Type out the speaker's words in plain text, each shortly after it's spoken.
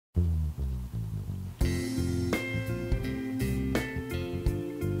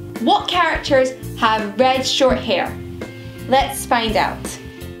What characters have red short hair? Let's find out.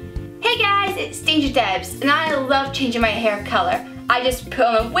 Hey guys, it's Dangerdebbs, and I love changing my hair color. I just put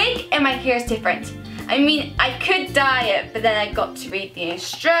on a wig and my hair is different. I mean, I could dye it, but then I got to read the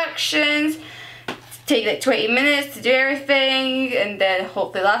instructions, take like 20 minutes to do everything, and then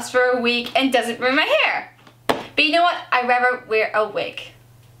hopefully last for a week and doesn't ruin my hair. But you know what? I'd rather wear a wig.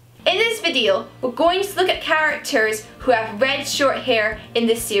 In this video, we're going to look at characters who have red short hair in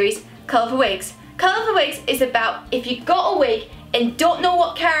this series, Colourful Wigs. Colourful Wigs is about if you got a wig and don't know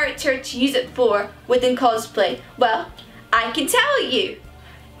what character to use it for within cosplay. Well, I can tell you.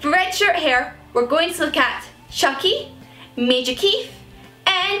 For red short hair, we're going to look at Chucky, Major Keith,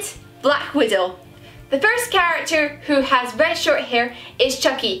 and Black Widow. The first character who has red short hair is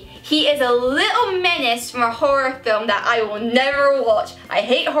Chucky. He is a little menace from a horror film that I will never watch. I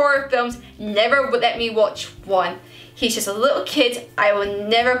hate horror films, never would let me watch one. He's just a little kid I will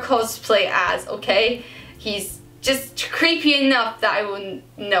never cosplay as, okay? He's just creepy enough that I will,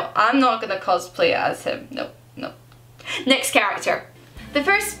 no, I'm not gonna cosplay as him, no. Next character. The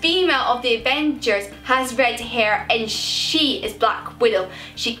first female of the Avengers has red hair and she is Black Widow.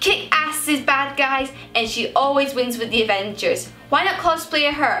 She kicks asses bad guys and she always wins with the Avengers. Why not cosplay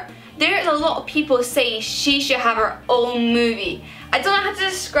her? There's a lot of people saying she should have her own movie. I don't know how to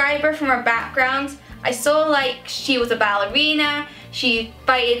describe her from her background. I saw like she was a ballerina, she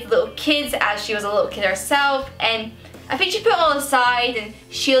fighted little kids as she was a little kid herself, and I think she put it all aside and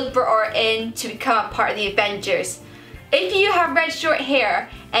S.H.I.E.L.D. brought her in to become a part of the Avengers. If you have red short hair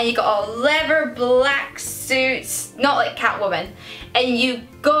and you got a leather black suit, not like Catwoman, and you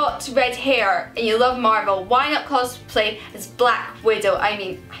got red hair and you love Marvel, why not cosplay as Black Widow? I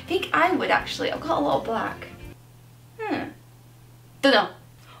mean, I think I would actually. I've got a lot of black. Don't know.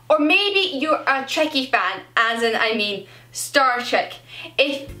 Or maybe you're a Trekkie fan, as in, I mean, Star Trek.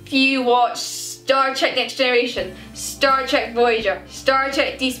 If you watch Star Trek Next Generation, Star Trek Voyager, Star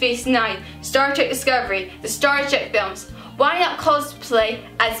Trek Deep Space Nine, Star Trek Discovery, the Star Trek films, why not cosplay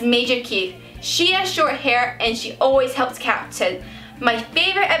as Major Keith? She has short hair and she always helps Captain. My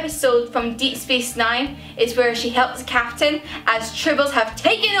favourite episode from Deep Space Nine is where she helps Captain as Tribbles have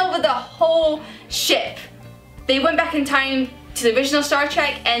taken over the whole ship. They went back in time to the original Star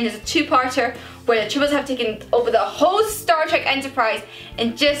Trek, and there's a two-parter where the Tribbles have taken over the whole Star Trek Enterprise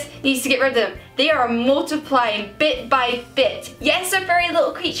and just needs to get rid of them. They are multiplying bit by bit. Yes, they're very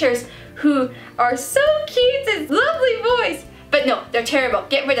little creatures who are so cute and lovely boys, but no, they're terrible.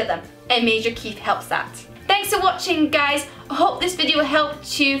 Get rid of them. And Major Keith helps that. Thanks for watching, guys. I hope this video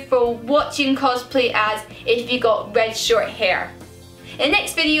helped you for what you can cosplay as if you got red short hair. In the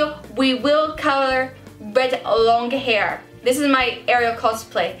next video, we will colour red long hair. This is my Ariel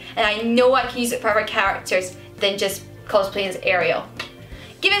cosplay, and I know I can use it for other characters than just cosplaying as Ariel.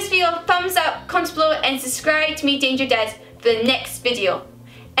 Give this video a thumbs up, comment below, and subscribe to me, Dangerdebbs, for the next video.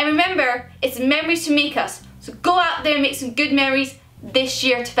 And remember, it's memories to make us, so go out there and make some good memories this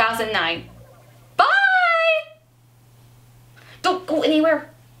year, 2009. Bye! Don't go anywhere.